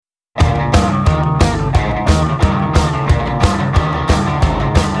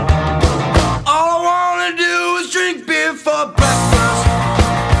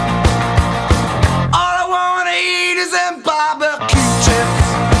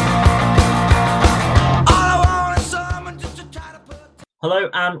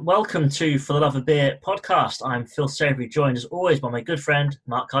Hello and welcome to For the Love of Beer podcast. I'm Phil Savory, joined as always by my good friend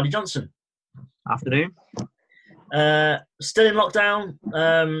Mark Cardy-Johnson. Afternoon. Still in lockdown.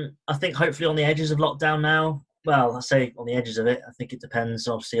 I think hopefully on the edges of lockdown now. Well, I say on the edges of it. I think it depends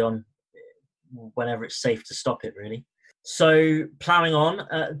obviously on whenever it's safe to stop it, really. So ploughing on,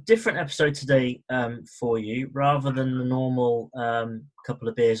 a different episode today for you rather than the normal couple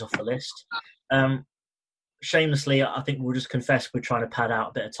of beers off the list. Shamelessly, I think we'll just confess we're trying to pad out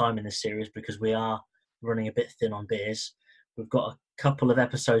a bit of time in this series because we are running a bit thin on beers. We've got a couple of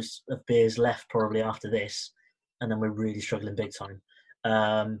episodes of beers left probably after this, and then we're really struggling big time.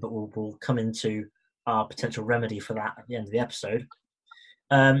 But we'll come into our potential remedy for that at the end of the episode.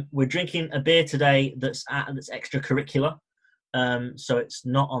 We're drinking a beer today that's extracurricular, so it's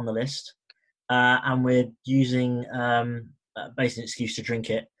not on the list, and we're using basically an excuse to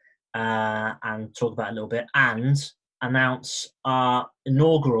drink it. And talk about it a little bit and announce our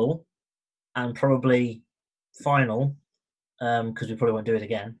inaugural and probably final, because we probably won't do it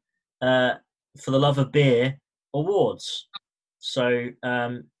again, For the Love of Beer awards. So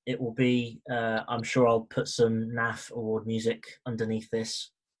it will be, I'm sure I'll put some NAF award music underneath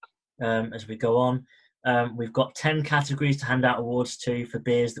this as we go on. We've got 10 categories to hand out awards to for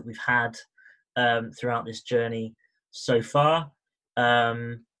beers that we've had throughout this journey so far.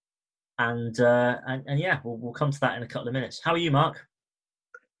 And yeah, we'll come to that in a couple of minutes. How are you, Mark?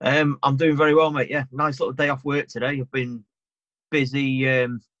 I'm doing very well, mate. Yeah, nice little day off work today. I've been busy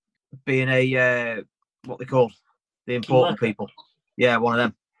being a what they call the important people. Yeah, one of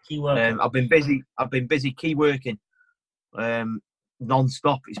them. Key worker. I've been busy key working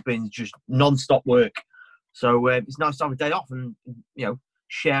non-stop. It's been just non-stop work. So it's nice to have a day off and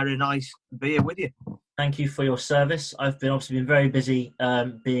share a nice beer with you. Thank you for your service. I've obviously been very busy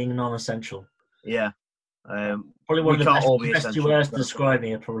being non-essential. Yeah. Probably one of the best two words to describe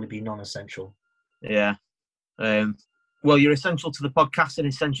me would probably be non-essential. Yeah. Well, you're essential to the podcast and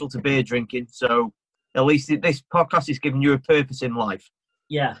essential to beer drinking. So at least this podcast is giving you a purpose in life.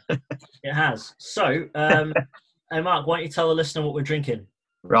 Yeah, it has. So, hey, Mark, why don't you tell the listener what we're drinking?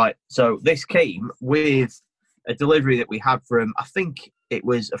 Right. So this came with a delivery that we had from, I think it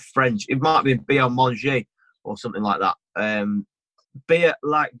was a French, it might have been Beer Manger or something like that. Beer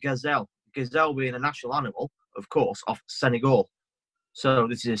like Gazelle. Gazelle being a national animal, of course, of Senegal. So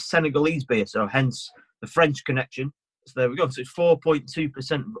this is a Senegalese beer, so hence the French connection. So there we go. So it's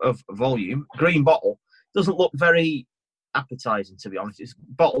 4.2% of volume. Green bottle. Doesn't look very appetizing, to be honest. Its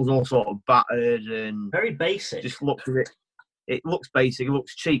bottle's all sort of battered and very basic. Just look at it. It looks basic. It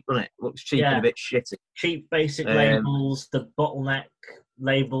looks cheap, doesn't it? It looks cheap and a bit shitty. Cheap, basic labels. The bottleneck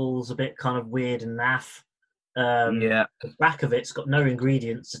label's a bit kind of weird and naff. The back of it's got no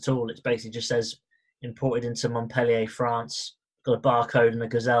ingredients at all. It basically just says imported into Montpellier, France. Got a barcode and a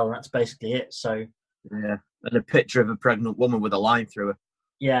gazelle, and that's basically it. So yeah, and a picture of a pregnant woman with a line through her.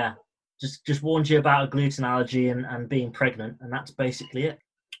 Yeah, just warned you about a gluten allergy and being pregnant, and that's basically it.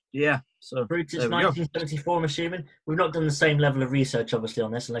 Yeah. So Brutus 1974, I'm assuming. We've not done the same level of research, obviously,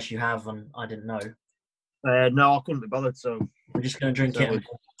 on this, unless you have, and I didn't know. No, I couldn't be bothered, so we're just going to drink it.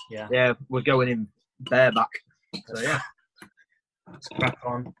 Yeah, we're going in bareback. So yeah, let's crack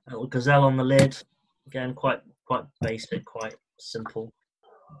on. A little gazelle on the lid. Again, quite basic, quite simple.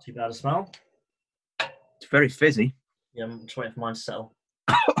 Not too bad a smell. It's very fizzy. Yeah, I'm just waiting for mine to settle.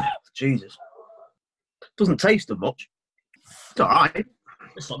 Jesus, doesn't taste of much. It's all right.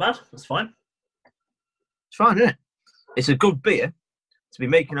 It's not bad. It's fine. It's fine, isn't it? It's a good beer to be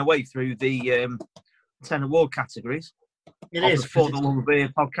making our way through the 10 award categories. It is For the Love of Beer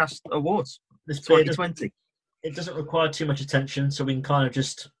podcast awards. This 2020. It doesn't require too much attention, so we can kind of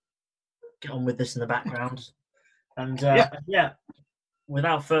just get on with this in the background. And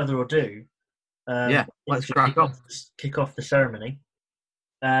without further ado, let's crack on. Kick off the ceremony.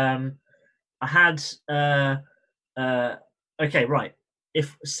 I had okay, right.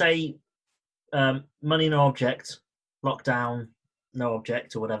 If say money no object, lockdown no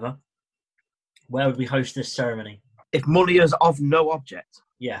object or whatever, where would we host this ceremony? If money is of no object.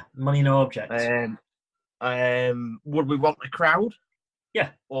 Yeah, money no object. Would we want a crowd? Yeah.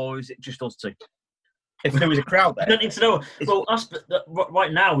 Or is it just us two? If there was a crowd there. I don't need to know. Well,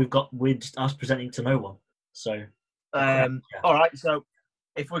 right now we're just us presenting to no one. So. All right. So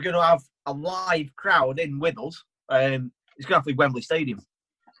if we're going to have a live crowd in with us, it's going to have to be Wembley Stadium.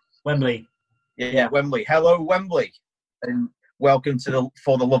 Wembley. Yeah, Wembley. Hello, Wembley. And welcome to the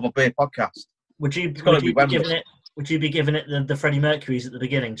For the Love of Beer podcast. Would you be giving it the Freddie Mercury's at the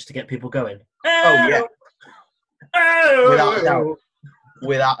beginning just to get people going? Oh, yeah. Oh!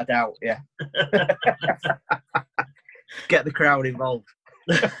 Without a doubt, yeah. Get the crowd involved.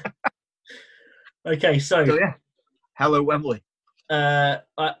 Okay, so yeah, hello Wembley. I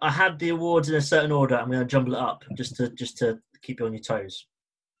had the awards in a certain order. I'm going to jumble it up just to keep you on your toes.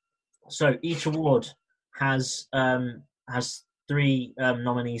 So each award has three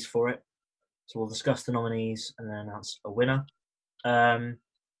nominees for it. So we'll discuss the nominees and then announce a winner.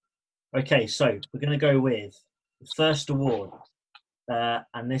 Okay, so we're going to go with the first award,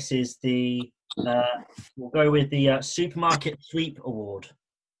 and this is we'll go with the Supermarket Sweep Award.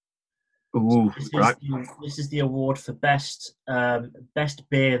 Ooh, right. This is the award for best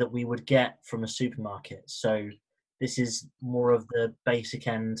beer that we would get from a supermarket. So this is more of the basic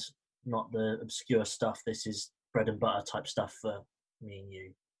end, not the obscure stuff. This is bread and butter type stuff for me and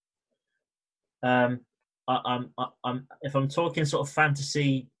you. I'm if I'm talking sort of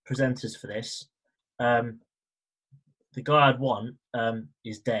fantasy presenters for this, the guy I'd want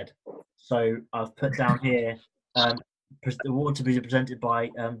is dead. So I've put down here the award to be presented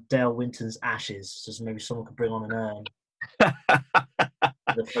by Dale Winton's Ashes. So maybe someone could bring on an urn to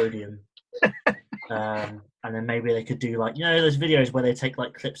the podium. And then maybe they could do like, those videos where they take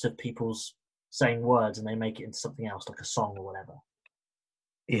like clips of people's saying words and they make it into something else, like a song or whatever.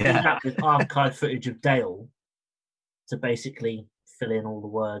 Yeah. That with archive footage of Dale to basically fill in all the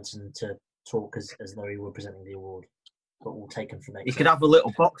words and to talk as though he were presenting the award, but all taken from it. You could have a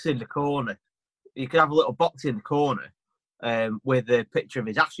little box in the corner. With a picture of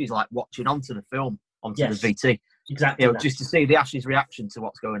his Ashes, like watching onto the film, onto the VT. Exactly. Just to see the Ashes' reaction to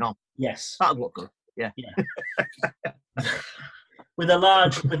what's going on. Yes. That'd look good. Yeah. with a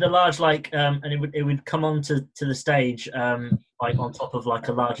large like, and it would come onto the stage like on top of like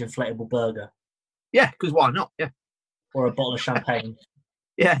a large inflatable burger. Yeah, because why not? Yeah. Or a bottle of champagne.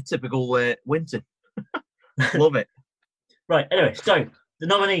 Yeah, typical Winton. Love it. Right. Anyway, so the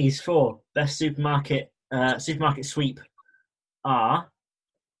nominees for best supermarket sweep are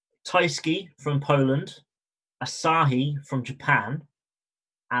Tajski from Poland, Asahi from Japan,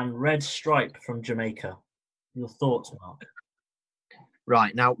 and Red Stripe from Jamaica. Your thoughts, Mark?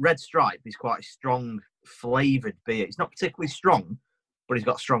 Right, now Red Stripe is quite a strong flavoured beer. It's not particularly strong, but it's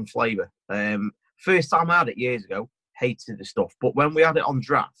got strong flavour. First time I had it years ago, hated the stuff. But when we had it on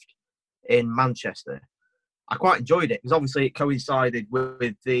draft in Manchester, I quite enjoyed it because obviously it coincided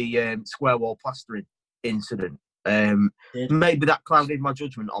with the square wall plastering incident. Maybe that clouded my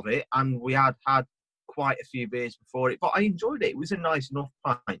judgment of it, and we had quite a few beers before it, but I enjoyed it. It was a nice enough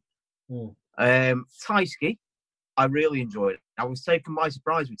pint. Tajski, I really enjoyed it. I was taken by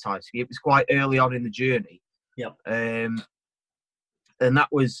surprise with Tajski. It was quite early on in the journey. Yep. And that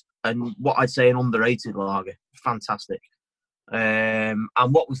was, and what I'd say, an underrated lager. Fantastic. And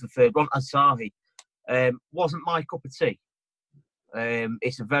what was the third one? Asahi. Wasn't my cup of tea.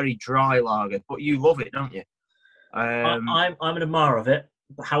 It's a very dry lager, but you love it, don't you? I'm an admirer of it.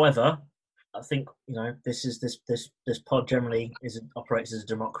 However, I think this pod generally operates as a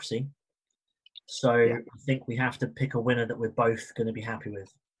democracy. So yeah. I think we have to pick a winner that we're both going to be happy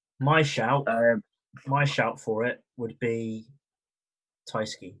with. My shout for it would be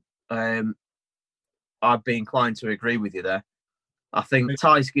Tajski. I'd be inclined to agree with you there. I think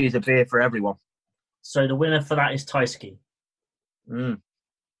Tajski is a beer for everyone. So the winner for that is Tajski.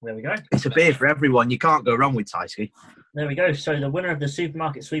 There we go. It's a beer for everyone. You can't go wrong with Tajski. There we go. So the winner of the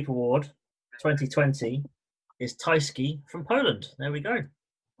Supermarket Sweep Award 2020 is Tajski from Poland. There we go.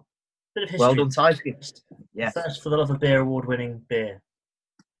 Bit of history. Well done, Tajski. Yeah. First for the Love of Beer award-winning beer.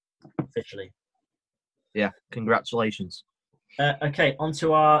 Officially. Yeah. Congratulations. Okay, on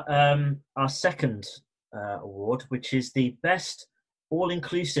to our second award, which is the best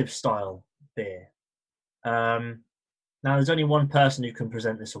all-inclusive style beer. Now, there's only one person who can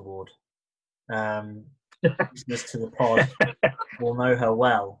present this award. Listeners to the pod will know her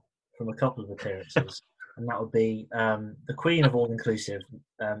well from a couple of appearances, and that would be the queen of all-inclusive,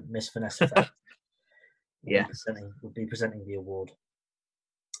 Miss Vanessa Fett. Yeah, would be presenting the award.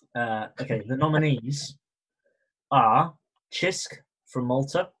 Okay, the nominees are Chisk from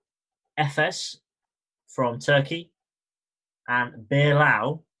Malta, Efes from Turkey, and Beer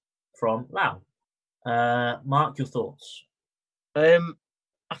Lao from Laos. Mark, your thoughts? I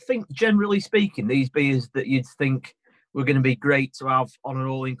think generally speaking, these beers that you'd think were going to be great to have on an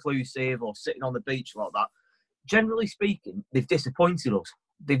all-inclusive or sitting on the beach like that, generally speaking, they've disappointed us.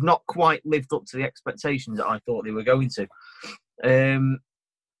 They've not quite lived up to the expectations that I thought they were going to.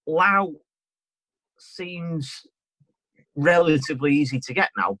 Lao seems relatively easy to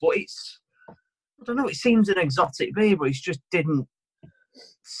get now, but I don't know, it seems an exotic beer, but it just didn't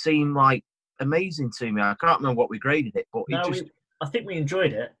seem like amazing to me. I can't remember what we graded it, but I think we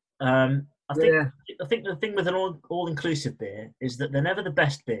enjoyed it. I I think the thing with an all inclusive beer is that they're never the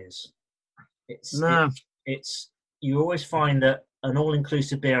best beers. No. It's you always find that an all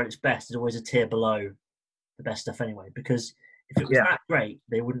inclusive beer at its best is always a tier below the best stuff anyway. Because if it was that great,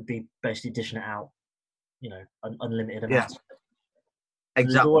 they wouldn't be basically dishing it out, unlimited amounts. Yeah.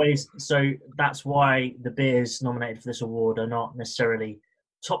 Exactly. So that's why the beers nominated for this award are not necessarily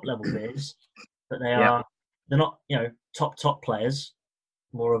top level beers, but they're not top players,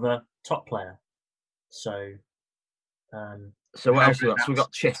 more of a top player. So what else we got? So we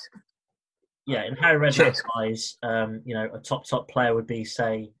got Chisk. Yeah, in Harry Redknapp's eyes, a top player would be,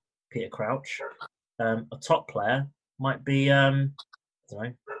 say, Peter Crouch. A top player might be I don't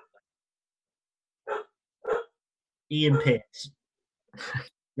know, Ian Pearce.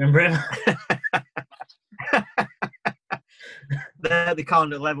 Remember him? They're the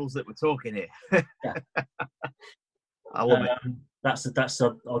kind of levels that we're talking here. Yeah. I love it.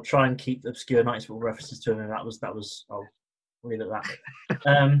 I'll try and keep obscure Knights football references to him, and that was I'll leave it at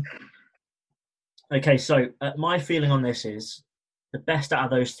that. Okay, so my feeling on this is the best out of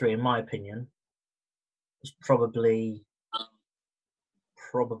those three, in my opinion, was probably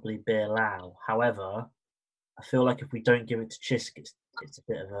Beer Lau. However, I feel like if we don't give it to Chisk, it's a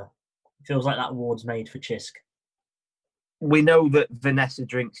bit of a. It feels like that award's made for Chisk. We know that Vanessa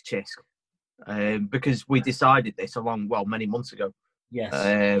drinks Chisk because we decided this many months ago. Yes.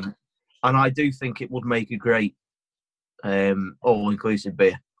 And I do think it would make a great all-inclusive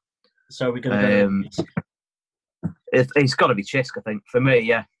beer. So we're going to go. It's got to be Chisk, I think. For me,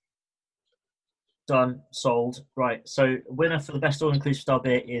 yeah. Done. Sold. Right. So winner for the best all-inclusive style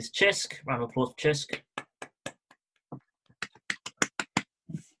beer is Chisk. Round of applause for Chisk.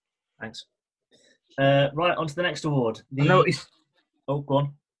 Thanks. Right, on to the next award. I noticed... Oh, go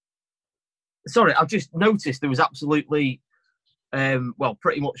on. Sorry, I've just noticed there was absolutely,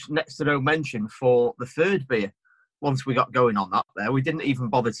 pretty much next to no mention for the third beer. Once we got going on that there, we didn't even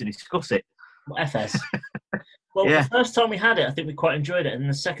bother to discuss it. FS. Well, The first time we had it, I think we quite enjoyed it. And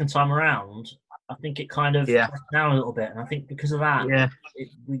the second time around, I think it kind of went down a little bit. And I think because of that, I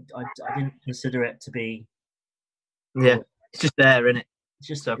didn't consider it to be... Yeah, it's just there, isn't it? It's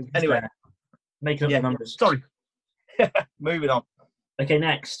just anyway. There. Making up the numbers. Sorry. Moving on. Okay,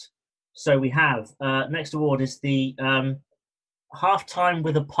 next. So we have, next award is the Halftime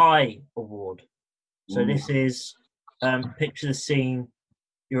with a Pie award. So this is... picture the scene.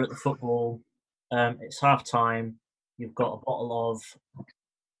 You're at the football. It's half time. You've got a bottle of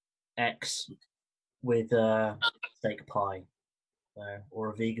X with steak pie or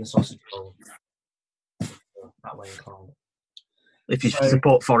a vegan sausage roll. That way inclined. If you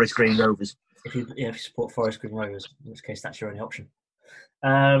support Forest Green Rovers. If you support Forest Green Rovers, in which case that's your only option.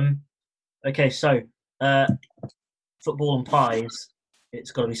 Okay, so football and pies.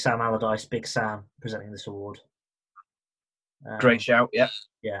 It's got to be Sam Allardyce, Big Sam, presenting this award. Great shout, yeah.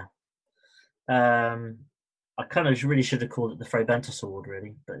 Yeah. I kind of really should have called it the Frey Bentos Award,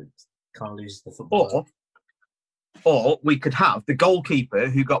 really, but it kind of loses the football. Or we could have the goalkeeper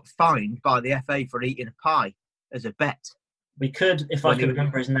who got fined by the FA for eating a pie as a bet. We could, if I could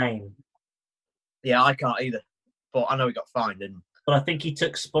remember his name. Yeah, I can't either, but I know he got fined. But I think he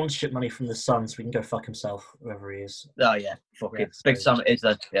took sponsorship money from the Sun, so he can go fuck himself, whoever he is. Oh, yeah, fuck it. Big Sam it is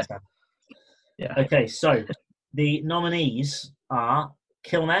then, yeah. Okay, so... The nominees are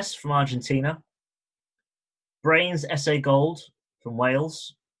Quilmes from Argentina, Brains SA Gold from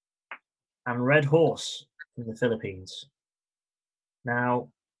Wales, and Red Horse from the Philippines. Now,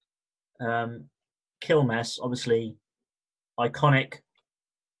 Quilmes, obviously iconic,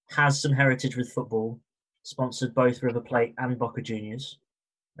 has some heritage with football, sponsored both River Plate and Boca Juniors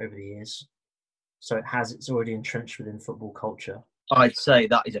over the years. So it's already entrenched within football culture. I'd say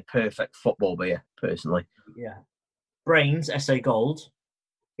that is a perfect football beer, personally. Yeah. Brains SA Gold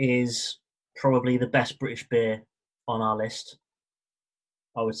is probably the best British beer on our list,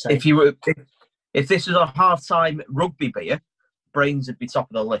 I would say. If this was a half-time rugby beer, Brains would be top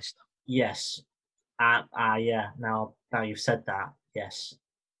of the list. Yes. Yeah. Now you've said that. Yes.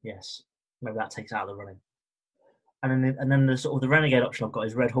 Maybe that takes out of the running. And then the sort of the renegade option I've got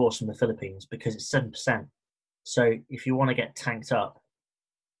is Red Horse from the Philippines because it's 7%. So if you want to get tanked up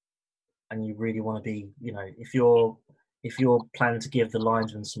and you really want to be, if you're planning to give the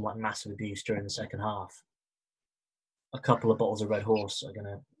linesman some like massive abuse during the second half, a couple of bottles of Red Horse are going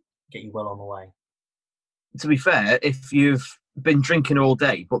to get you well on the way. To be fair, if you've been drinking all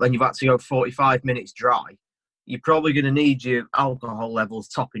day, but then you've had to go 45 minutes dry, you're probably going to need your alcohol levels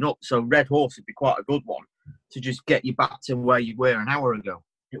topping up. So Red Horse would be quite a good one to just get you back to where you were an hour ago.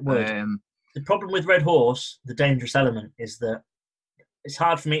 It would. The problem with Red Horse, the dangerous element, is that it's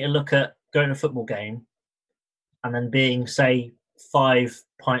hard for me to look at going to a football game and then being, say, 5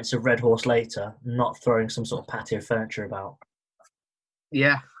 pints of Red Horse later, not throwing some sort of patio furniture about.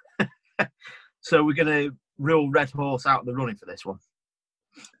 Yeah. So we're going to rule Red Horse out of the running for this one.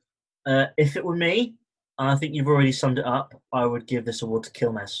 If it were me, and I think you've already summed it up, I would give this award to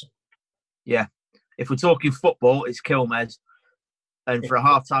Quilmes. Yeah. If we're talking football, it's Quilmes. And for a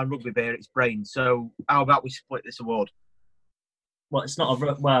half-time rugby beer, it's Brains. So how about we split this award? Well, it's not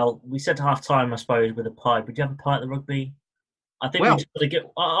a... Well, we said half-time, I suppose, with a pie. Would you have a pie at the rugby? I think we just got to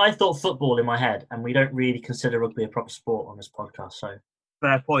get... I thought football in my head, and we don't really consider rugby a proper sport on this podcast, so...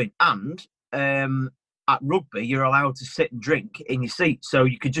 Fair point. And at rugby, you're allowed to sit and drink in your seat, so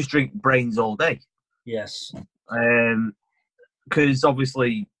you could just drink Brains all day. Yes. Because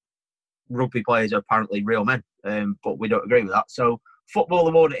obviously rugby players are apparently real men, but we don't agree with that. So football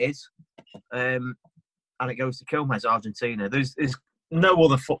award it is, and it goes to Quilmes, Argentina. There's no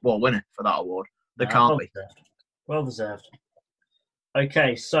other football winner for that award. There can't be. Well deserved.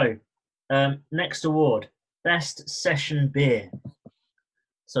 Okay, so next award, Best Session Beer.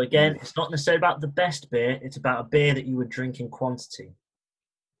 So again, it's not necessarily about the best beer, it's about a beer that you would drink in quantity.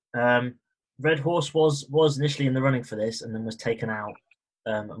 Red Horse was initially in the running for this and then was taken out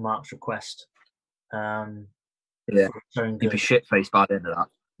at Mark's request. Yeah, you'd be shit-faced by the end of that.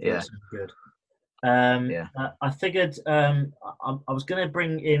 Yeah. Good. I figured I was going to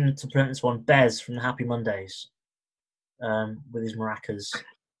bring in, to present this one, Bez from the Happy Mondays with his maracas,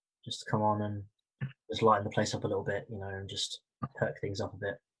 just to come on and just lighten the place up a little bit, and just perk things up a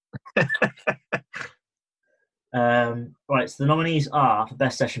bit. Right, so the nominees are for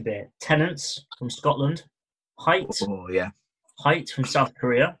Best Session Beer: Tennent's from Scotland, Height from South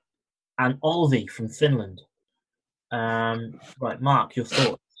Korea, and Olvi from Finland. Right, Mark, your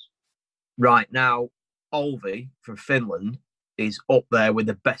thoughts? Right, now, Olvi from Finland is up there with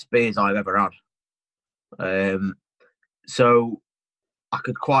the best beers I've ever had. So I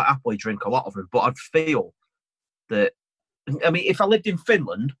could quite happily drink a lot of them, but I'd feel that, if I lived in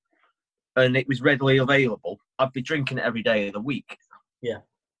Finland and it was readily available, I'd be drinking it every day of the week. Yeah.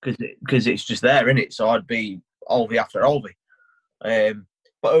 Because it's just there, innit? So I'd be Olvi after Olvi.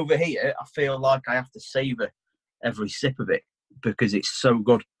 But over here, I feel like I have to savour every sip of it because it's so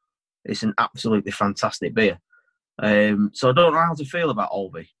good. It's an absolutely fantastic beer. So I don't know how to feel about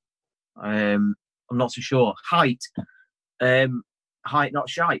Olvi. I'm not so sure. Height, not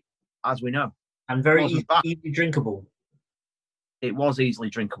shite, as we know. And very easily drinkable. It was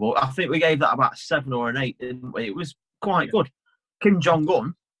easily drinkable. I think we gave that about a 7 or an 8, didn't we? It was quite good. Kim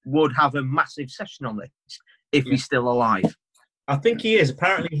Jong-un would have a massive session on this if he's still alive. I think he is.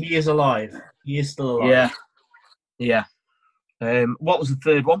 Apparently he is alive. He is still alive. Yeah. What was the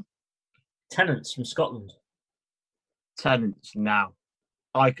third one? Tennent's from Scotland. Tennent's. Now,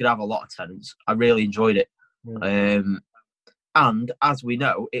 I could have a lot of Tennent's. I really enjoyed it. And as we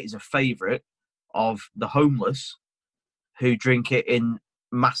know, it is a favourite of the homeless who drink it in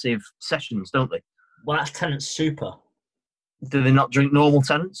massive sessions, don't they? Well, that's Tennent's Super. Do they not drink normal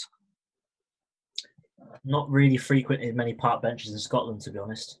Tennent's? Not really frequent in many park benches in Scotland, to be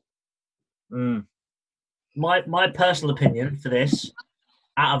honest. My personal opinion for this,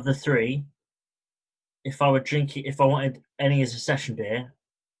 out of the three, if I wanted any as a session beer,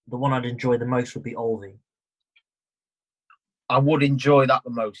 the one I'd enjoy the most would be Olvi. I would enjoy that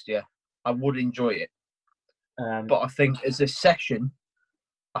the most, yeah. I would enjoy it. But I think as a session,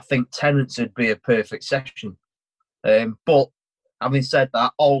 I think Tennent's would be a perfect session. But having said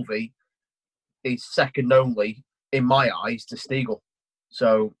that, Olvi is second only, in my eyes, to Stiegl.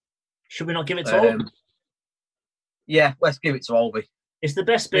 So should we not give it to Olvi? Yeah, let's give it to Olvi. It's the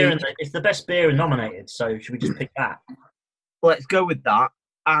best beer. It's the best beer nominated. So should we just pick that? Let's go with that,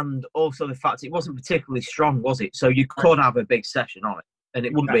 and also the fact it wasn't particularly strong, was it? So you could have a big session on it, and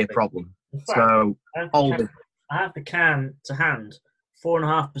it wouldn't be a problem. Fact, so Olvi. I have the can to hand,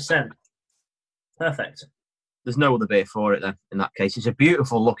 4.5%. Perfect. There's no other beer for it then. In that case, it's a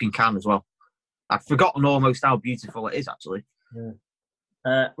beautiful looking can as well. I've forgotten almost how beautiful it is actually.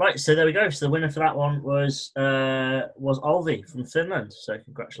 Yeah. Right, so there we go. So the winner for that one was Olvi from Finland. So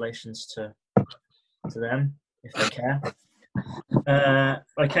congratulations to them if they care.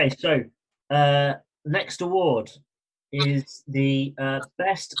 Okay, so next award is the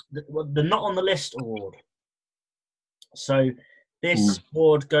the Not on the List award. So this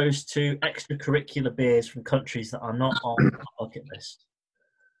award goes to extracurricular beers from countries that are not on the bucket list.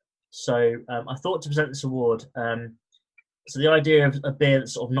 So I thought to present this award. So the idea of a beer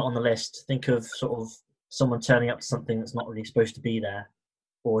that's sort of not on the list, think of sort of someone turning up to something that's not really supposed to be there,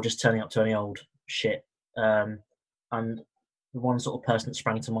 or just turning up to any old shit. And the one sort of person that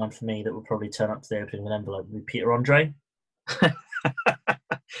sprang to mind for me that would probably turn up to the opening of an envelope would be Peter Andre.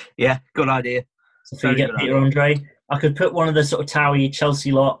 Yeah, good idea. So if you get Peter Andre, I could put one of the sort of Towie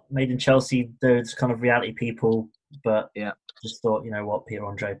Chelsea lot, made in Chelsea, those kind of reality people, but Yeah, just thought, you know what, Peter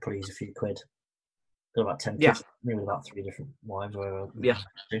Andre, please, a few quid. Got about 10 Yeah. kids, maybe about 3 different wives. Yeah.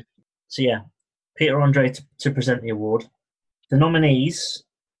 So yeah, Peter Andre to present the award. The nominees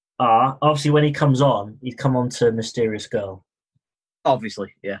are, obviously when he comes on, he'd come on to Mysterious Girl.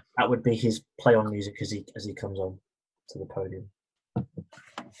 obviously, yeah. That would be his play on music as he comes on to the podium.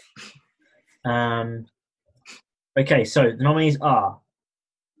 Okay, so the nominees are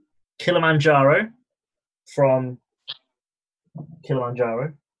Kilimanjaro from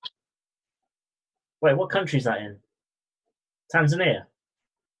Kilimanjaro. Wait, what country is that in? Tanzania.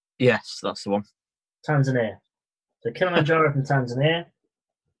 Yes, that's the one. Tanzania. So Kilimanjaro from Tanzania.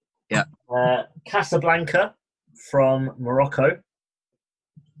 Yeah. Casablanca from Morocco.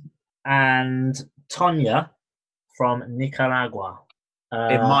 And Tonya from Nicaragua.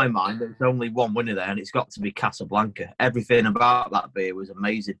 In my mind, there's only one winner there, and it's got to be Casablanca. Everything about that beer was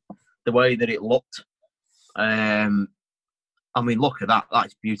amazing. The way that it looked. I mean, look at that.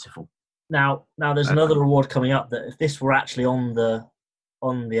 That's beautiful. Now there's another award coming up that if this were actually on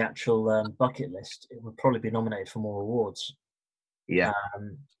the actual bucket list, it would probably be nominated for more awards. Yeah.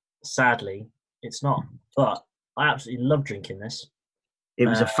 Sadly, it's not. But I absolutely love drinking this. It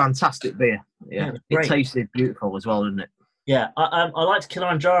was a fantastic beer. Yeah. It tasted beautiful as well, didn't it? Yeah, I liked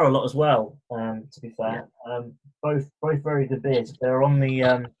Kilimanjaro a lot as well. To be fair, both very good beers. If they're on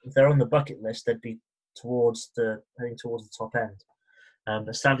the bucket list, they'd be heading towards the top end.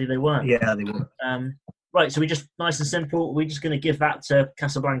 But sadly, they weren't. Yeah, they were. Right, so we just nice and simple. We're just going to give that to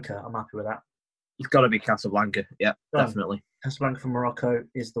Casablanca. I'm happy with that. It's got to be Casablanca. Yeah, definitely. Casablanca from Morocco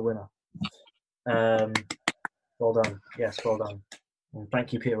is the winner. Well done. Yes, well done. And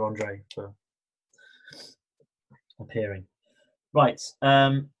thank you, Peter Andre, for appearing. Right,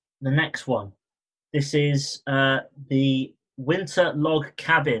 the next one. This is the Winter Log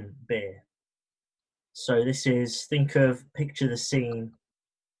Cabin beer. So this is, picture the scene,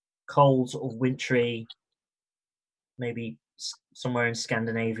 cold, sort of wintry, maybe somewhere in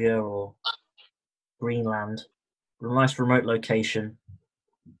Scandinavia or Greenland. A nice remote location,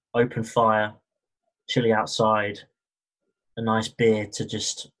 open fire, chilly outside, a nice beer to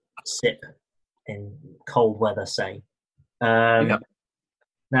just sip in cold weather, say.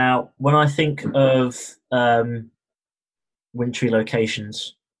 Now, when I think of wintry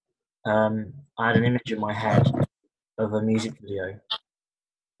locations, I had an image in my head of a music video.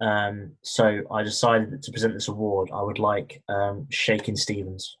 So I decided that to present this award, I would like Shakin'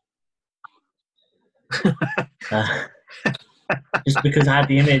 Stevens. Just because I had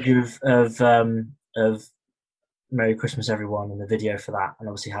the image of Merry Christmas Everyone in the video for that, and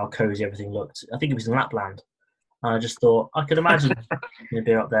obviously how cozy everything looked. I think it was in Lapland. And I just thought I could imagine a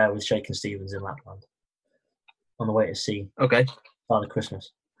beer up there with Shakin' Stevens in Lapland on the way to see Father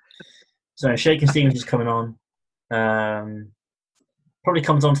Christmas. So Shakin' Stevens is coming on. Probably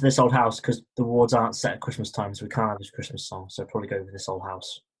comes onto This Old House because the awards aren't set at Christmas time, so we can't have his Christmas song. So probably go with This Old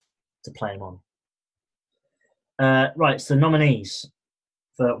House to play him on. Right, so the nominees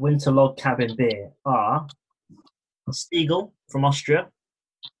for Winter Log Cabin beer are Stiegl from Austria,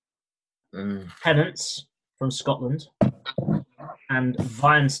 Tennent's from Scotland, and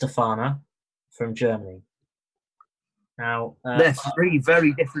Weihenstephaner from Germany. Now, they're 3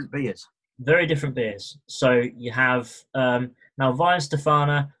 very different beers. Very different beers. So you have now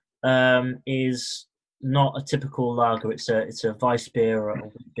Weihenstephaner is not a typical lager. It's a Weiss beer or a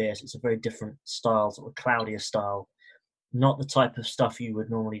wheat beer. So it's a very different style, sort of cloudier style. Not the type of stuff you would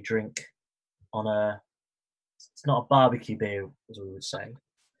normally drink on a. It's not a barbecue beer, as we would say.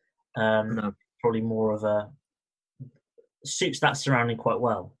 No. Probably more of a suits that surrounding quite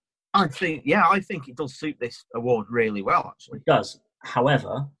well. I think it does suit this award really well, actually. It does.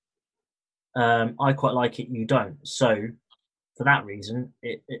 However, I quite like it. You don't. So, for that reason,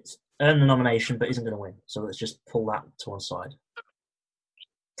 it's earned the nomination, but isn't going to win. So let's just pull that to one side.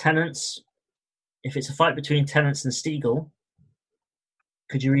 Tennent's. If it's a fight between Tennent's and Stiegl,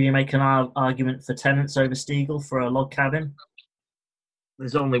 could you really make an argument for Tennent's over Stiegl for a log cabin?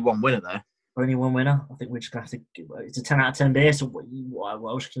 There's only one winner there. Only one winner. I think we're just going to have to. It's a 10 out of 10 beer. So what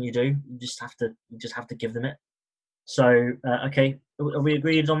else can you do? You just have to give them it. So okay, are we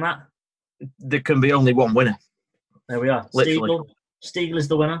agreed on that? There can be only one winner. There we are. Literally. Stiegl is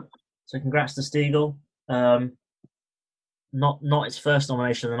the winner. So congrats to Stiegl. Not its first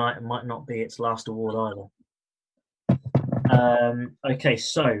nomination of the night, and might not be its last award either. Okay,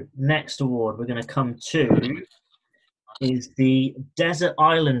 so next award we're going to come to is the Desert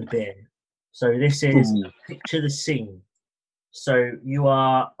Island beer. So this is Ooh. picture the scene. So you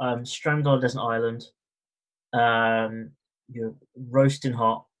are stranded on a desert island. You're roasting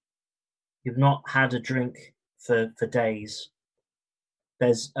hot. You've not had a drink for days.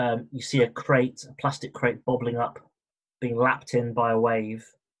 There's you see a plastic crate bobbling up, being lapped in by a wave,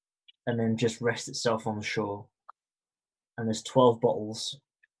 and then just rest itself on the shore. And there's 12 bottles,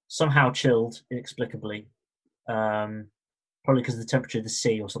 somehow chilled inexplicably, probably because of the temperature of the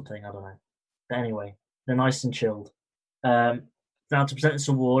sea or something. I don't know. But anyway, they're nice and chilled. Now to present this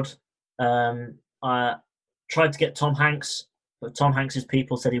award, I tried to get Tom Hanks, but Tom Hanks's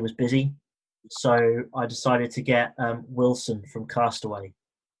people said he was busy, so I decided to get Wilson from Castaway.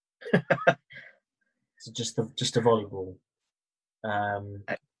 So just a volleyball.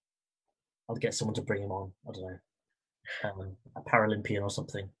 I'll get someone to bring him on. I don't know, a Paralympian or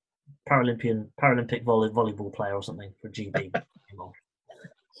something. Paralympic volleyball player or something for GB.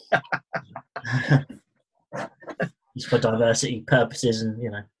 Just for diversity purposes, and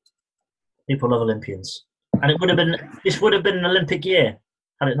people love Olympians. And this would have been an Olympic year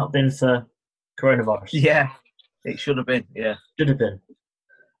had it not been for coronavirus. Yeah, it should have been. Yeah, should have been.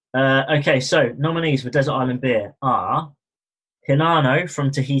 Okay, so nominees for Desert Island Beer are Hinano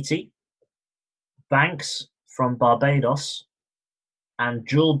from Tahiti, Banks from Barbados, and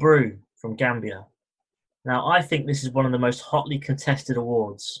Jewel Brew from Gambia. Now, I think this is one of the most hotly contested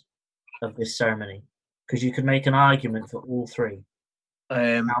awards of this ceremony because you could make an argument for all three.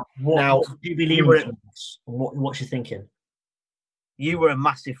 What would you be leaning towards? What's you thinking? You were a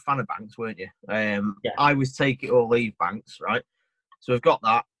massive fan of Banks, weren't you? Yeah. I was take it or leave Banks, right? So we've got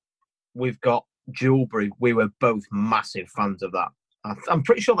that. We've got Jewel Brew. We were both massive fans of that. I'm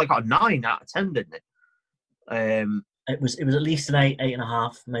pretty sure they got a 9 out of 10, didn't it? It was at least an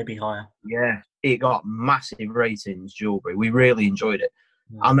 8.5, maybe higher. Yeah, it got massive ratings, Jewel Brew. We really enjoyed it.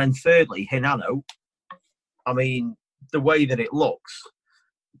 Yeah. And then thirdly, Hinano. I mean, the way that it looks,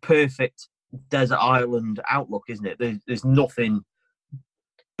 perfect desert island outlook, isn't it? There's nothing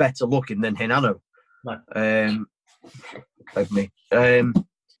better looking than Hinano. No. Of me.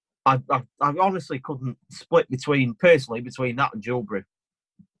 I honestly couldn't split between that and Jewel Brew.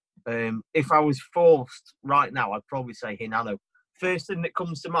 If I was forced right now, I'd probably say Hinano. First thing that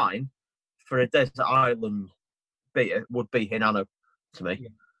comes to mind for a desert island beer would be Hinano to me.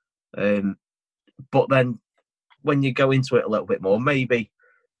 Yeah. But then when you go into it a little bit more, maybe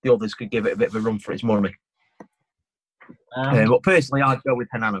the others could give it a bit of a run for its money. But personally, I'd go with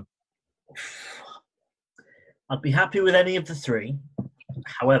Hinano. I'd be happy with any of the three.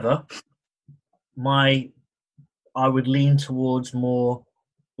 However, I would lean towards more.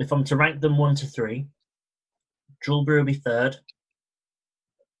 If I'm to rank them 1 to 3, Jewel Brew would be third.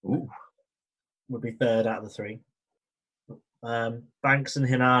 Ooh. Would be third out of the 3. Banks and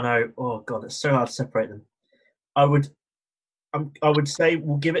Hinano. Oh God, it's so hard to separate them. I would say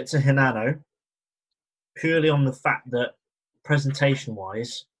we'll give it to Hinano purely on the fact that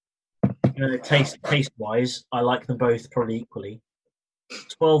presentation-wise, taste-wise, I like them both probably equally.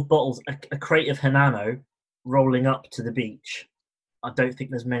 12 bottles, a crate of Hinano rolling up to the beach. I don't think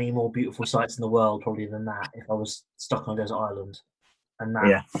there's many more beautiful sights in the world probably than that if I was stuck on a desert island and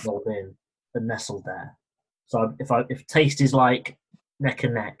that rolled in and nestled there. So if taste is like neck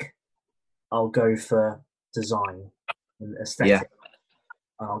and neck, I'll go for design and aesthetic.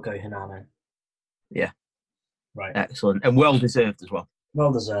 And I'll go Hinano. Yeah. Right. Excellent. And well deserved as well.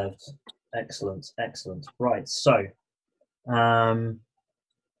 Well deserved. Excellent. Right. So the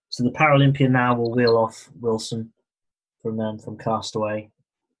Paralympian now will wheel off Wilson from Castaway.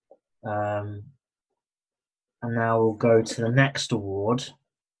 And now we'll go to the next award.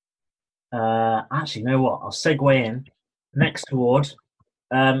 Actually, you know what? I'll segue in. Next award,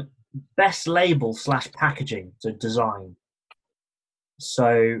 best label / packaging, so design.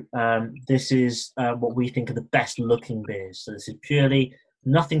 So this is what we think are the best looking beers. So this is purely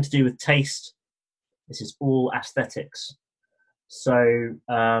nothing to do with taste. This is all aesthetics. So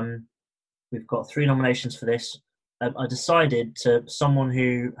we've got 3 nominations for this. I decided to someone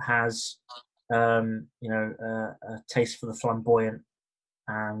who has, a taste for the flamboyant,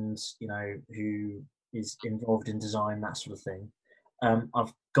 and who is involved in design, that sort of thing.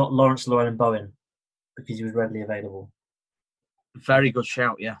 I've got Lawrence Llewelyn-Bowen because he was readily available. Very good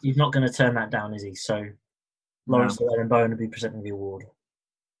shout, yeah. He's not going to turn that down, is he? So Lawrence Llewelyn-Bowen will be presenting the award.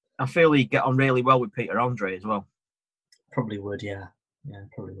 I feel he'd get on really well with Peter Andre as well. Probably would, yeah. Yeah,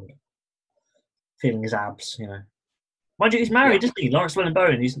 probably would. Feeling his abs, Mind you, he's married, isn't he? Lawrence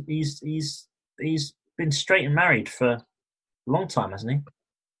Llewelyn-Bowen. He's been straight and married for a long time, hasn't he?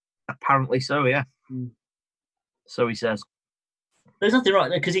 Apparently so, yeah. So he says. There's nothing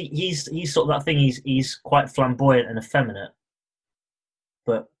right because he's sort of that thing. He's quite flamboyant and effeminate,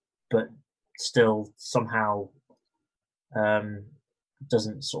 but still somehow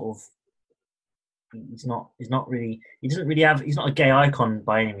doesn't sort of. He's not really. He doesn't really have. He's not a gay icon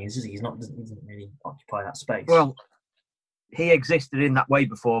by any means, is he? He doesn't really occupy that space. Well, he existed in that way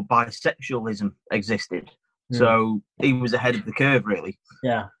before bisexualism existed. So he was ahead of the curve, really.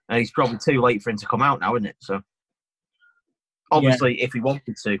 Yeah. And he's probably too late for him to come out now, isn't it? So obviously, if he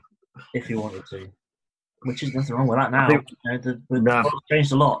wanted to. If he wanted to. Which is nothing wrong with that now. The No. world's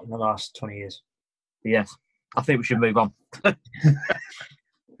changed a lot in the last 20 years. Yes. I think we should move on.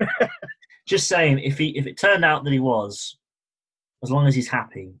 Just saying, if it turned out that he was, as long as he's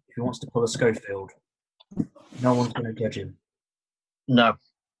happy, if he wants to pull a Schofield, no one's going to judge him. No.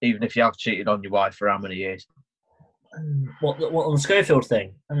 Even if you have cheated on your wife for how many years? What on the Schofield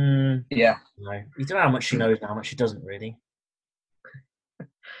thing? Yeah. No. You don't know how much she knows and how much she doesn't, really.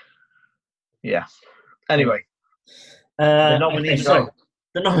 Yeah. Anyway. The nominees are.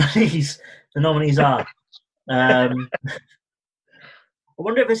 I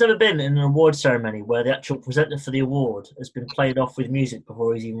wonder if there's ever been in an award ceremony where the actual presenter for the award has been played off with music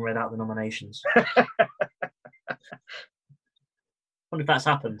before he's even read out the nominations. I wonder if that's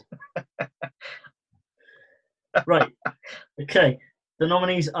happened. Right. Okay. The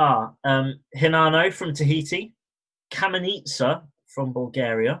nominees are Hinano from Tahiti, Kamenica from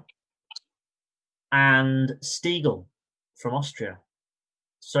Bulgaria, and Stiegel from Austria.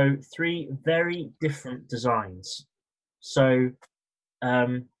 So 3 very different designs. So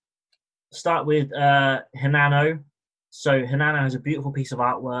start with Hinano. So Hinano has a beautiful piece of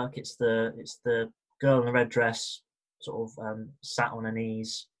artwork. It's the girl in the red dress, sort of sat on her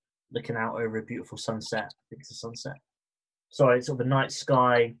knees, looking out over a beautiful sunset. I think it's a sunset. Sorry, it's sort of a night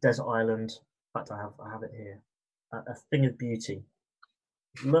sky, desert island. In fact, I have it here. A thing of beauty.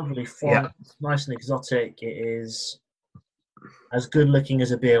 Lovely font, nice and exotic. It is as good looking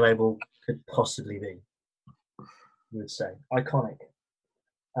as a beer label could possibly be, you would say. Iconic.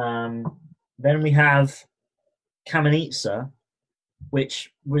 Then we have Kamenica,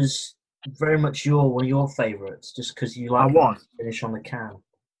 which was very much one of your favourites, just because you like the finish on the can.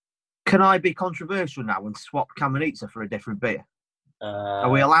 Can I be controversial now and swap Kamenica for a different beer? Are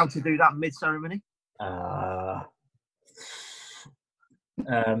we allowed to do that mid-ceremony? What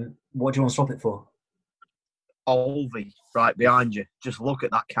do you want to swap it for? Olvi, right behind you. Just look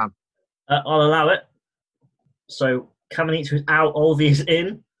at that can. I'll allow it. So Kamenica is out, Olvi is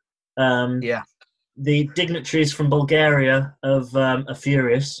in. The dignitaries from Bulgaria are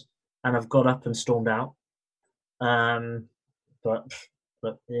furious and have got up and stormed out. But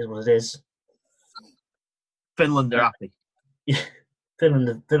it is what it is. Finland are happy. Yeah,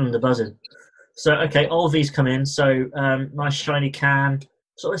 Finland are buzzing. So, okay, Olvi's come in. So, nice shiny can.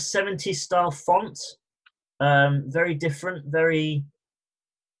 Sort of 70s style font. Very different, very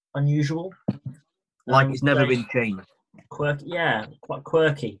unusual. Like it's never been changed. Quirky, yeah, quite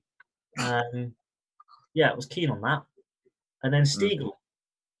quirky. Yeah, I was keen on that. And then Stiegel.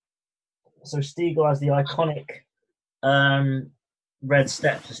 So Stiegel has the iconic red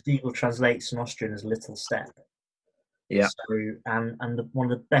step. So Stiegel translates in Austrian as little step. Yeah. So and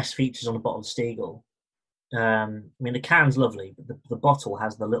one of the best features on the bottle of Stiegel. I mean, the can's lovely, but the bottle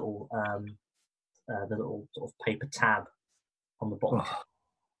has the little sort of paper tab on the bottom,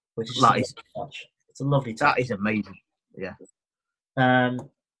 which is just a touch. It's a lovely touch. That is amazing. Yeah.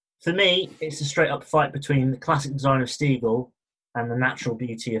 For me, it's a straight up fight between the classic design of Stiegel and the natural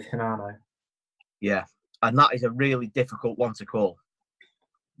beauty of Hinano. Yeah, and that is a really difficult one to call.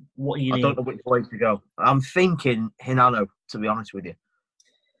 What do you I don't know which way to go. I'm thinking Hinano, to be honest with you.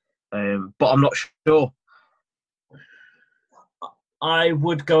 But I'm not sure. I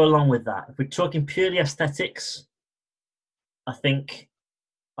would go along with that. If we're talking purely aesthetics, I think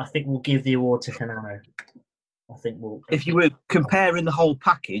we'll give the award to Hinano. If you were comparing the whole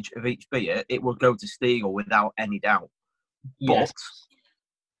package of each beer, it would go to Stiegel without any doubt. Yes.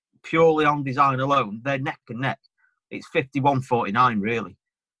 But purely on design alone, they're neck and neck. It's 51.49 really.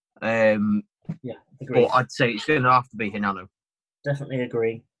 Yeah, agree. But I'd say it's going to have to be Hinano. Definitely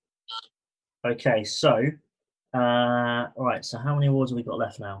agree. Okay, so right. So how many awards have we got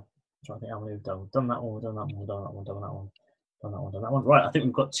left now? I'm trying to think how many we've done. We've done that one. We've done that one. We've done that one. Done that one. Done that one. Done that one. Right. I think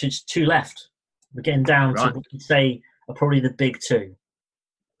we've got two left. We're getting down to what we'd say are probably the big two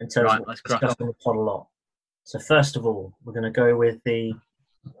in terms of discussing the pod a lot. So first of all, we're going to go with the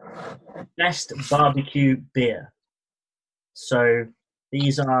best barbecue beer. So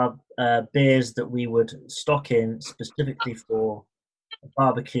these are beers that we would stock in specifically for a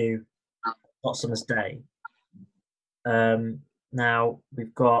barbecue hot summer's day. Now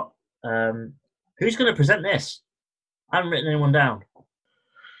we've got who's going to present this? I haven't written anyone down.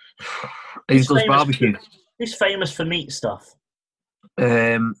 Who does barbecue? Who's famous for meat stuff?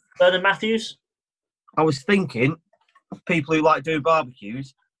 Um, Bernard Matthews? I was thinking people who like doing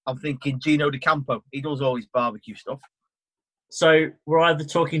barbecues. I'm thinking Gino D'Acampo. He does all his barbecue stuff. So we're either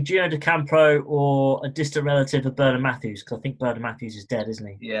talking Gino D'Acampo or a distant relative of Bernard Matthews, because I think Bernard Matthews is dead, isn't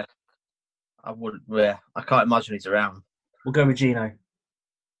he? Yeah. I wouldn't. Yeah, I can't imagine he's around. We'll go with Gino.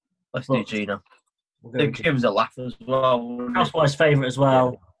 Let's do Gino. We'll go It gives a laugh as well. Housewife's favourite as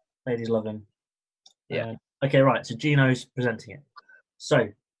well. Yeah. Ladies love him. Yeah. Okay, right. So Gino's presenting it. So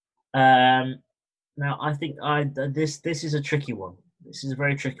now I think this is a tricky one. This is a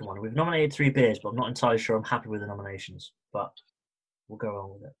very tricky one. We've nominated 3 beers, but I'm not entirely sure I'm happy with the nominations. But we'll go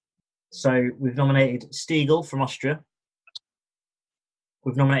on with it. So we've nominated Stiegl from Austria.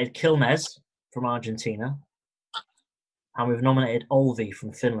 We've nominated Quilmes from Argentina. And we've nominated Olvi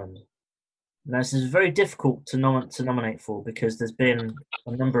from Finland. Now, this is very difficult to nominate for because there's been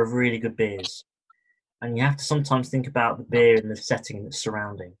a number of really good beers. And you have to sometimes think about the beer in the setting that's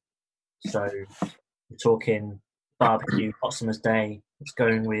surrounding. So we're talking barbecue, hot summer's day. It's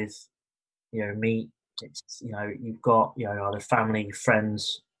going with, meat. It's, you've got, either family,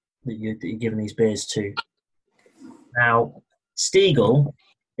 friends that you're giving these beers to. Now, Stiegl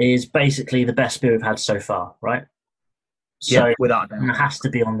is basically the best beer we've had so far, right? So yeah, without doubt. It has to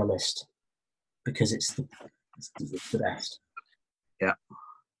be on the list because it's the best. Yeah.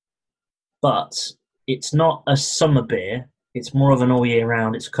 But it's not a summer beer. It's more of an all year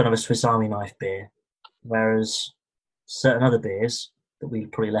round. It's kind of a Swiss Army knife beer. Whereas certain other beers that we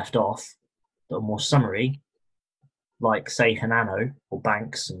probably left off that are more summery, like, say, Hanano or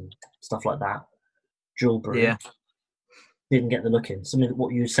Banks and stuff like that, Dual Brew, didn't get the look in. Some of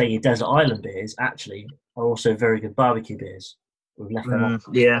what you say your desert island beers actually are also very good barbecue beers. We've left them off.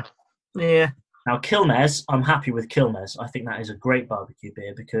 Yeah. Now, Quilmes, I'm happy with Quilmes. I think that is a great barbecue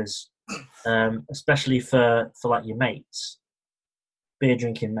beer because, especially for like your mates, beer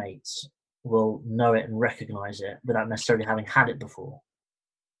drinking mates will know it and recognise it without necessarily having had it before.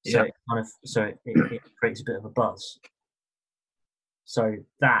 So it creates a bit of a buzz. So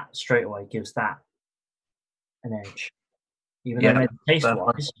that straight away gives that an edge, even though maybe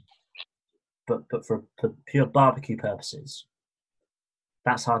taste-wise, but for pure barbecue purposes,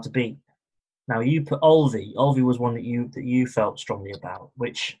 that's hard to beat. Now you put Olvi. Olvi was one that you felt strongly about,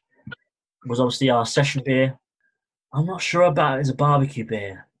 which was obviously our session beer. I'm not sure about it as a barbecue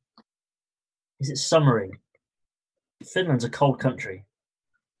beer. Is it summery? Finland's a cold country.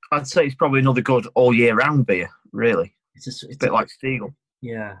 I'd say it's probably another good all year round beer, really. It's a bit like Stiegl.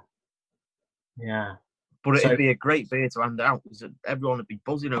 Yeah. But it'd be a great beer to hand out because everyone would be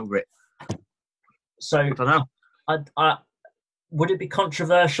buzzing over it. So I don't know. Would it be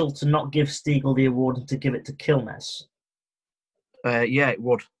controversial to not give Stiegl the award and to give it to Quilmes? Yeah, it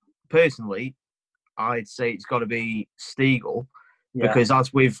would. Personally, I'd say it's got to be Stiegl because,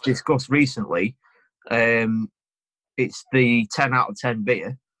 as we've discussed recently, it's the 10 out of 10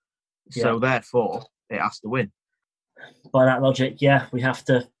 beer. So, therefore, it has to win. By that logic, we have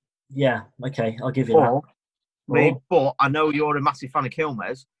to. Yeah, okay, I'll give you that. But I know you're a massive fan of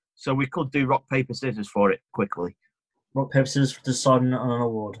Quilmes, so we could do rock, paper, scissors for it quickly. Rock, paper, scissors for deciding on an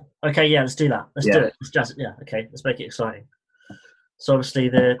award. Okay, let's do that. Let's do it. Let's just, okay, let's make it exciting. So obviously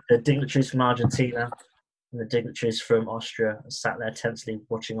the dignitaries from Argentina and the dignitaries from Austria are sat there tensely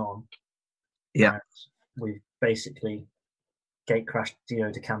watching on. Yeah. And we've basically gate crashed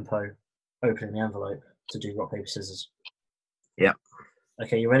Gino D'Acampo opening the envelope to do rock, paper, scissors. Yeah.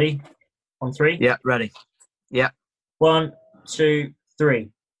 Okay, you ready? On 3? Yeah, ready. Yeah. 1, 2,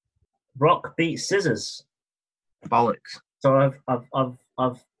 3. Rock beats scissors. Bollocks. So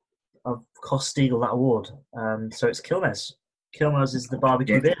I've cost Stiegl that award. So it's Quilmes. Quilmes is the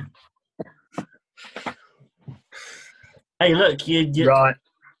barbecue beer. Hey, look, you right.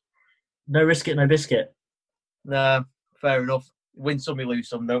 No risk it, no biscuit. No, fair enough. Win some, you lose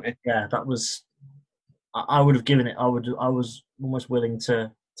some, don't you? Yeah, that was. I would have given it. I was almost willing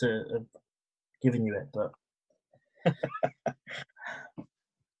to have given you it, but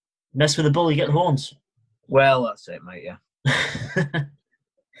mess with the bull, you get the horns. Well, that's it, mate. Yeah.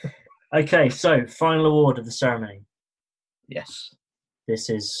 Okay, so final award of the ceremony. Yes. This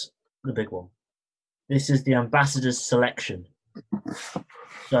is the big one. This is the ambassador's selection.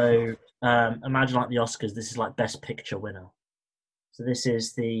 So imagine like the Oscars. This is like Best Picture winner. So this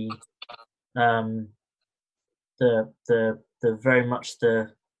is the very much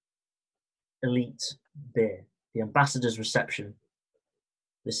the elite beer, the ambassador's reception.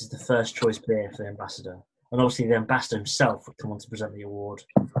 This is the first choice beer for the ambassador. and obviously the ambassador himself would come on to present the award,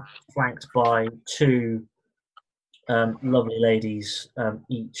 flanked by two lovely ladies,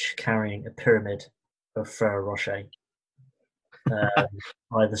 each carrying a pyramid of Ferrero Rocher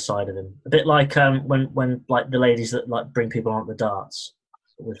either side of him. A bit like when like the ladies that like bring people on at the darts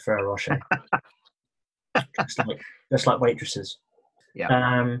with Ferrero Rocher, just like waitresses.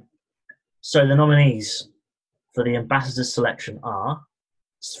 Yeah. So the nominees for the ambassador's selection are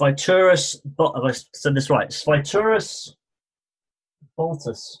Svyturus. Have I said this right? Svyturus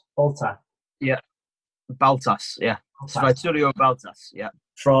Balta. Yeah. Baltas. Yeah. Svyturio Baltas. Yeah.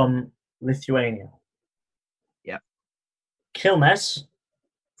 From Lithuania. Yeah. Quilmes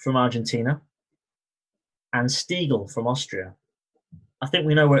from Argentina. And Stiegel from Austria. I think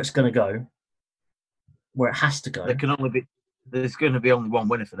we know where it's going to go. Where it has to go. There's going to be only one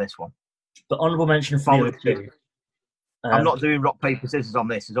winner for this one. But honourable mention for the other two. I'm not doing rock, paper, scissors on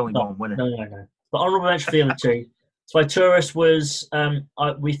this. There's only one winner. No. But honourable mention for the other two. Svyturus was,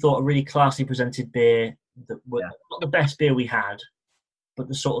 we thought, a really classy presented beer. That was not the best beer we had, but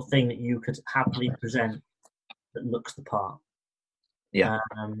the sort of thing that you could happily present that looks the part. Yeah.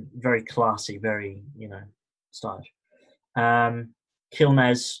 Very classy, very, stylish.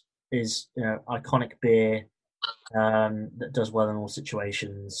 Quilmes is, iconic beer that does well in all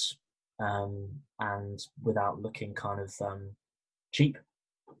situations and without looking kind of cheap.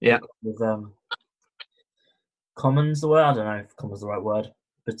 Yeah. With common's the word. I don't know if common's the right word,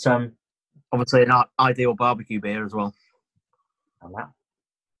 but obviously an ideal barbecue beer as well. And that.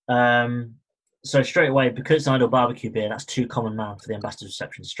 So straight away, because it's an ideal barbecue beer, that's too common now for the ambassador's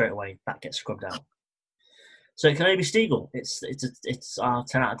reception. Straight away, that gets scrubbed out. So it can only be Stiegel. It's our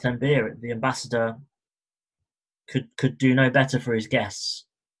 10 out of 10 beer. The ambassador could do no better for his guests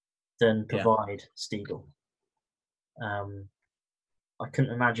than provide Stiegel. I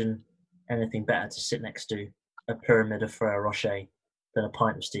couldn't imagine anything better to sit next to a pyramid of Ferrero Rocher than a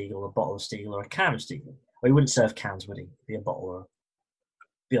pint of Stiegel, a bottle of Stiegel, or a can of Stiegel. Well, he wouldn't serve cans, would he? It'd be a bottle or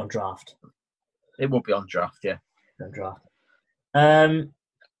be on draft. It would be on draft, yeah. On draft.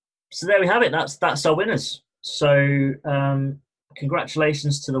 So there we have it. That's our winners. So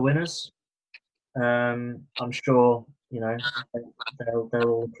congratulations to the winners. I'm sure they'll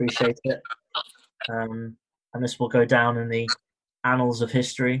all appreciate it. And this will go down in the annals of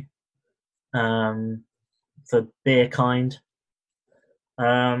history for beer kind.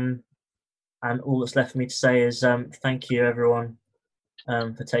 And all that's left for me to say is thank you everyone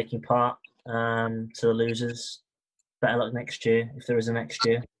for taking part. To the losers, better luck next year if there is a next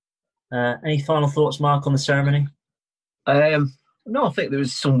year. Any final thoughts, Mark, on the ceremony? No, I think there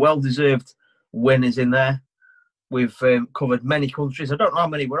was some well-deserved winners in there. We've covered many countries. I don't know how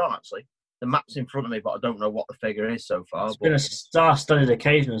many we're on, actually. The map's in front of me, but I don't know what the figure is so far. It's been a star-studded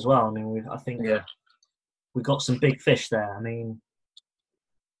occasion as well. I mean, I think we've got some big fish there. I mean,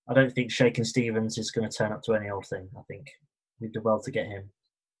 I don't think Shakin' Stevens is going to turn up to any old thing. I think we'd do well to get him.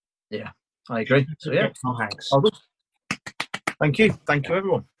 Yeah, I agree. So, yeah. Tom Hanks. Thank you,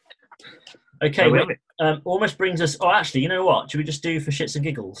 everyone. Okay, almost brings us... Oh, actually, you know what? Should we just do for shits and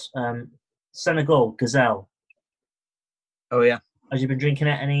giggles? Senegal, Gazelle. Oh, yeah. Has you been drinking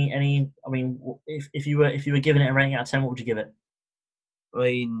it? Any? I mean, if you were giving it a rating out of 10, what would you give it? I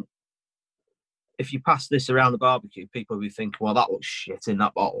mean, if you pass this around the barbecue, people will be thinking, well, that looks shit in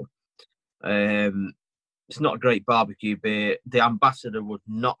that bottle. It's not a great barbecue beer. The ambassador would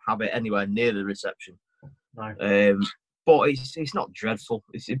not have it anywhere near the reception. No. But it's not dreadful.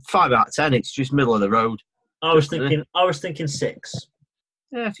 It's 5 out of 10. It's just middle of the road. I was thinking 6.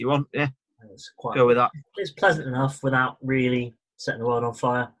 Yeah, if you want, yeah. Go with that. It's pleasant enough without really setting the world on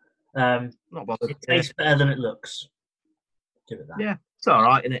fire. Not bothered. It tastes better than it looks. Give it that. Yeah, it's all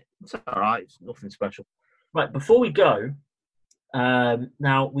right, isn't it? It's all right. It's nothing special. Right, before we go,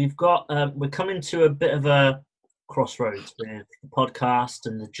 now we've got we're coming to a bit of a crossroads with the podcast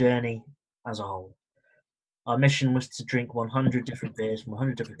and the journey as a whole. Our mission was to drink 100 different beers from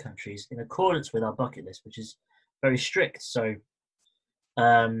 100 different countries in accordance with our bucket list, which is very strict. So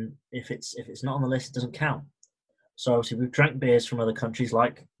if it's not on the list, it doesn't count. So obviously we've drank beers from other countries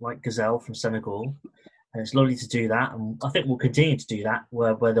like Gazelle from Senegal, and it's lovely to do that. And I think we'll continue to do that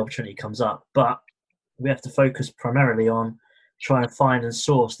where the opportunity comes up. But we have to focus primarily on trying to find and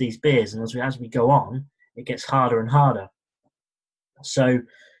source these beers. And as we go on, it gets harder and harder. So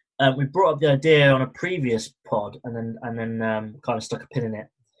we brought up the idea on a previous pod and then kind of stuck a pin in it.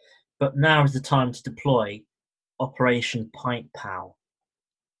 But now is the time to deploy Operation Pint Pal.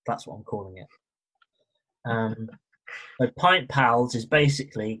 That's what I'm calling it. So Pint Pals is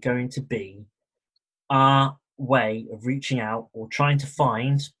basically going to be our way of reaching out or trying to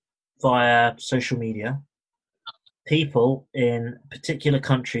find via social media people in particular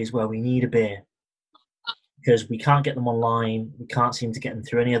countries where we need a beer because we can't get them online. We can't seem to get them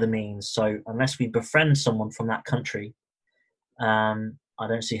through any other means. So unless we befriend someone from that country, I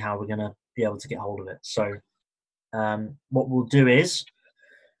don't see how we're going to be able to get hold of it. So what we'll do is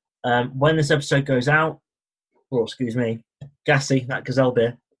when this episode goes out, or excuse me, Gassy, that Gazelle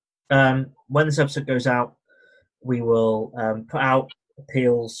beer, when this episode goes out, we will put out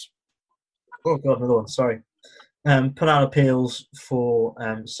appeals. Oh, God, another one, sorry. Put out appeals for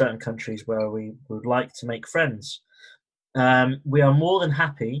certain countries where we would like to make friends. We are more than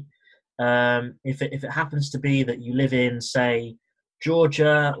happy if it happens to be that you live in, say,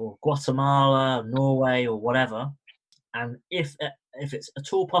 Georgia or Guatemala, or Norway, or whatever, and if it's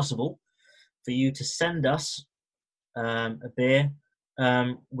at all possible for you to send us a beer,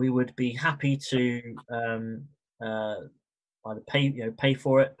 we would be happy to either pay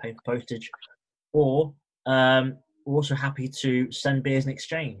for it, pay for postage, or we're also happy to send beers in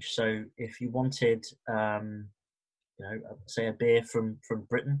exchange. So if you wanted, say a beer from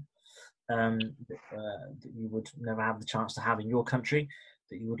Britain that you would never have the chance to have in your country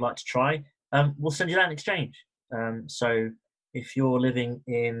that you would like to try, we'll send you that in exchange. So if you're living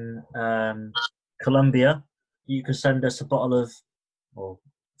in Colombia, you can send us a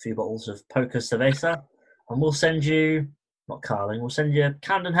few bottles of Poca Cerveza, and we'll send you, not Carling, we'll send you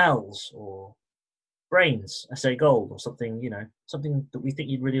Camden Hells or Brains, SA Gold, or something, something that we think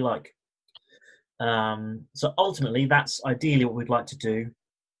you'd really like. So ultimately, that's ideally what we'd like to do.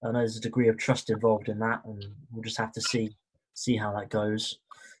 I know there's a degree of trust involved in that, and we'll just have to see how that goes.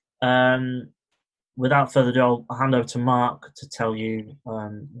 Without further ado, I'll hand over to Mark to tell you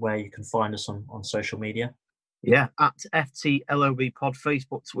where you can find us on social media. Yeah, at FTLOB Pod,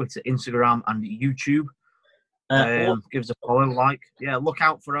 Facebook, Twitter, Instagram, and YouTube. Give us a follow, like. Yeah, look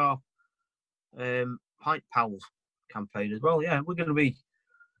out for our Pint Pals campaign as well. Yeah, we're going to be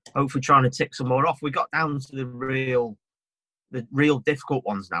hopefully trying to tick some more off. We got down to the real difficult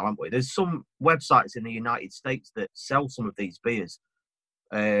ones now, haven't we? There's some websites in the United States that sell some of these beers,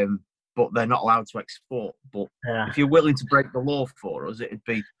 but they're not allowed to export. But if you're willing to break the law for us, it'd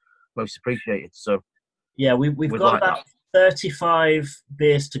be most appreciated. So yeah, we've got like about 35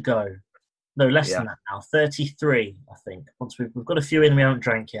 beers to go. No, less than that now. 33, I think. Once we've got a few in we haven't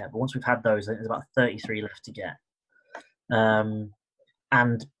drank yet, but once we've had those, I think there's about 33 left to get.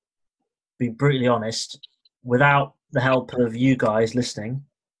 And be brutally honest, without the help of you guys listening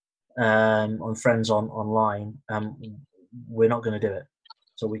on friends online, we're not going to do it.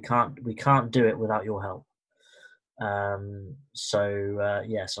 So we can't do it without your help. So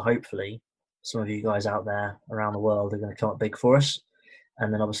hopefully some of you guys out there around the world are going to come up big for us,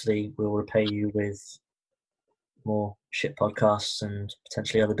 and then obviously we'll repay you with more shit podcasts and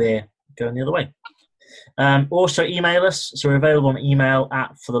potentially other beer going the other way. Also email us. So we're available on email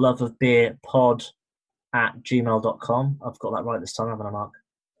at fortheloveofbeerpod@gmail.com. I've got that right this time, haven't I, Mark?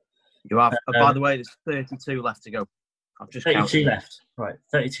 You have. By the way, there's 32 left to go. I've just 32 counted. left. Right,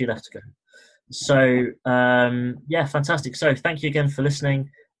 32 left to go. So, fantastic. So thank you again for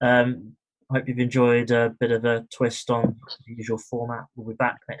listening. I hope you've enjoyed a bit of a twist on the usual format. We'll be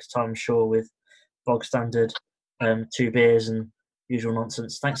back next time, I'm sure, with bog standard 2 beers and usual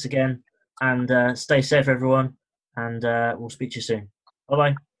nonsense. Thanks again, and stay safe, everyone, and we'll speak to you soon.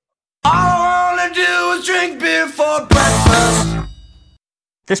 Bye-bye. All I want to do is drink beer for breakfast.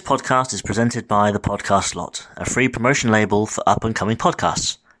 This podcast is presented by The Podcast Lot, a free promotion label for up-and-coming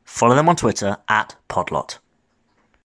podcasts. Follow them on Twitter @Podlot.